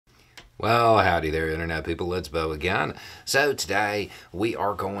Well, howdy there, Internet people. It's Bo again. So, today we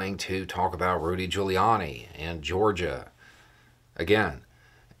are going to talk about Rudy Giuliani and Georgia again,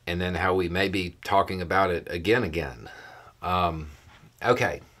 and then how we may be talking about it again.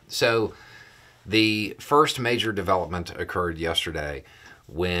 Okay, so the first major development occurred yesterday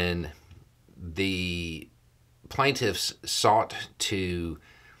when the plaintiffs sought to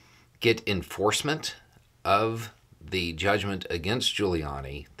get enforcement of the judgment against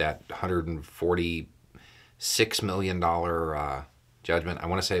Giuliani, that $146 million judgment. I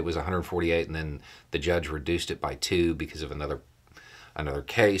want to say it was 148, and then the judge reduced it by two because of another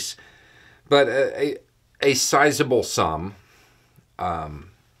case. But a sizable sum.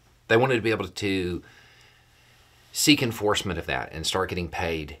 They wanted to be able to seek enforcement of that and start getting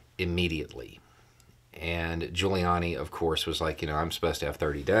paid immediately. And Giuliani, of course, was like, I'm supposed to have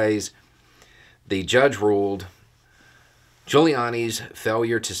 30 days. The judge ruled Giuliani's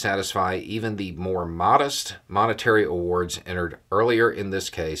failure to satisfy even the more modest monetary awards entered earlier in this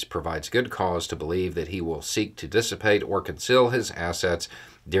case provides good cause to believe that he will seek to dissipate or conceal his assets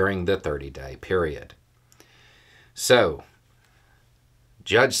during the 30-day period. So,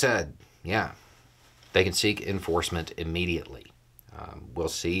 judge said, yeah, they can seek enforcement immediately. We'll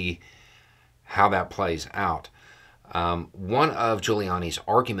see how that plays out. One of Giuliani's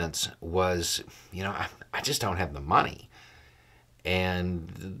arguments was, I just don't have the money. And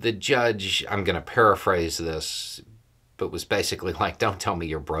the judge, I'm going to paraphrase this, but was basically like, don't tell me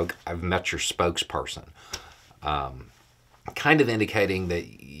you're broke. I've met your spokesperson. Kind of indicating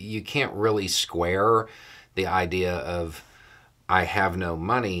that you can't really square the idea of I have no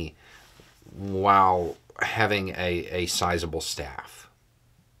money while having a sizable staff.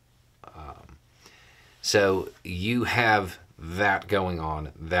 So you have that going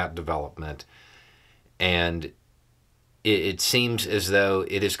on, that development, and it seems as though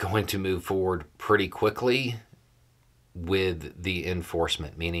it is going to move forward pretty quickly with the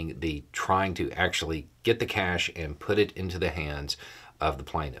enforcement, meaning the trying to actually get the cash and put it into the hands of the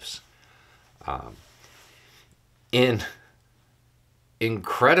plaintiffs. In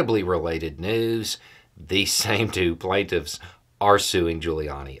incredibly related news, these same two plaintiffs are suing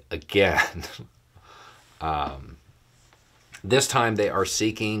Giuliani again. This time they are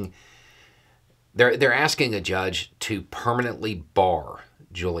seeking, they're asking a judge to permanently bar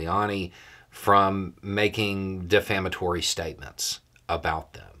Giuliani from making defamatory statements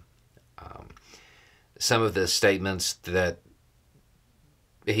about them. Some of the statements that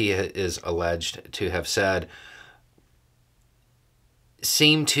he is alleged to have said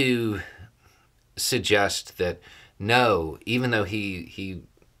seem to suggest that no, even though he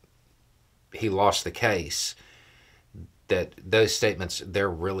lost the case, that those statements, they're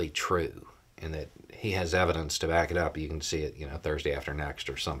really true, and that he has evidence to back it up. You can see it, Thursday after next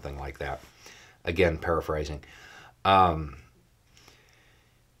or something like that. Again, paraphrasing.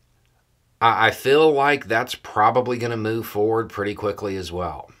 I feel like that's probably going to move forward pretty quickly as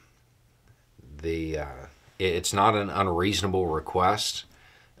well. It's not an unreasonable request,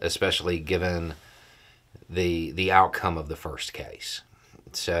 especially given the outcome of the first case.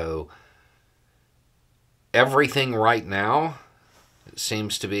 So everything right now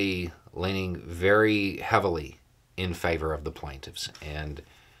seems to be leaning very heavily in favor of the plaintiffs, and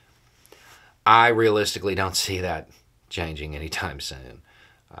I realistically don't see that changing anytime soon.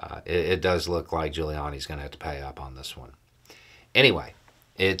 It does look like Giuliani's going to have to pay up on this one. Anyway,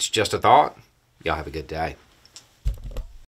 it's just a thought. Y'all have a good day.